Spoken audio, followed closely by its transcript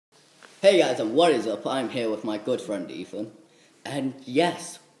Hey guys, and what is up? I'm here with my good friend Ethan, and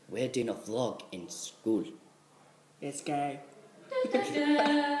yes, we're doing a vlog in school. It's gay.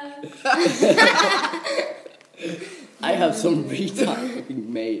 I have some retarded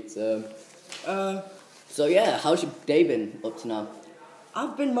mates. So yeah, how's your day been up to now?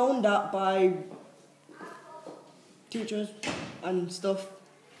 I've been moaned at by teachers and stuff.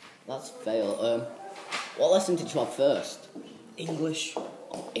 That's fail. What lesson did you have first? English.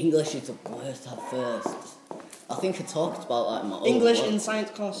 Oh, English is the worst at first. I think I talked about that in my English other vlog. in science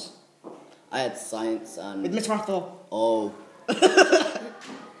class. I had science and... With Miss Rathor. Oh.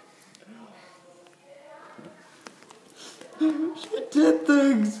 She did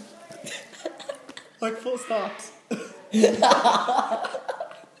things. Like full stops. Yeah,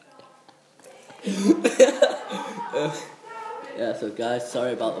 so guys,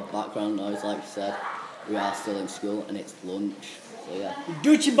 sorry about the background noise. Like I said, we are still in school and it's lunch. So yeah.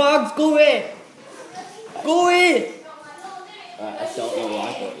 Gucci bags, go away! Go away! I don't know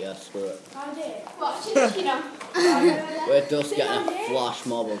why, but yeah, screw it. What? We're just getting a flash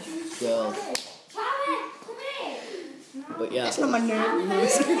mob of girls. But yeah. That's not my name. No,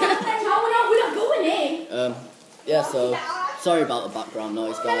 we're not going in. Yeah, so sorry about the background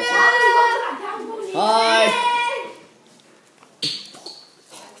noise, guys. Hi!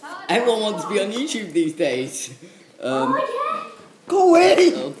 Everyone wants to be on YouTube these days. Go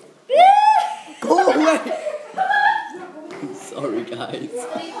away! So, Go away! sorry, guys.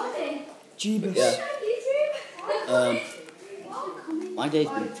 Jeebus. Yeah. My day's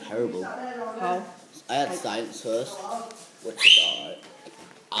been terrible. How? I had science first, which is alright.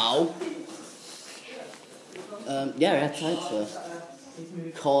 Ow! Yeah, I had science first.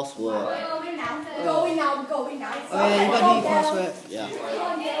 Coursework. Going now. Oh yeah, you gotta do your coursework. Yeah.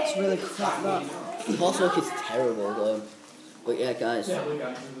 It's really crap, that. Coursework is terrible, though. But yeah, guys.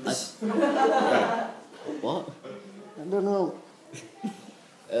 What? I don't know.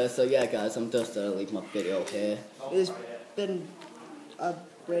 So yeah, guys, I'm just gonna leave my video here. It's been a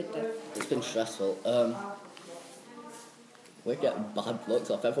great day. It's been stressful. We're getting bad looks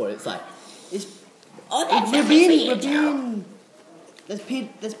off everyone. It's like, We're being. There's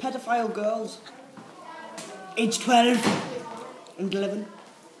pedophile girls. Age 12 and 11.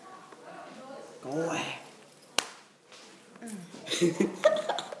 Go away.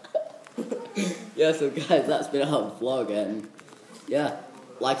 Yeah, so guys, that's been our vlog, and yeah,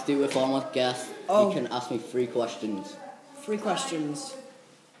 like to do with former guests, you can ask me 3 questions. 3 questions.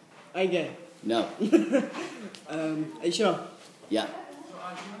 Are you gay? No. Are you sure? Yeah.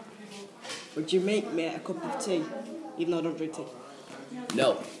 Would you make me a cup of tea, even though I don't drink tea?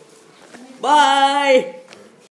 No. Bye!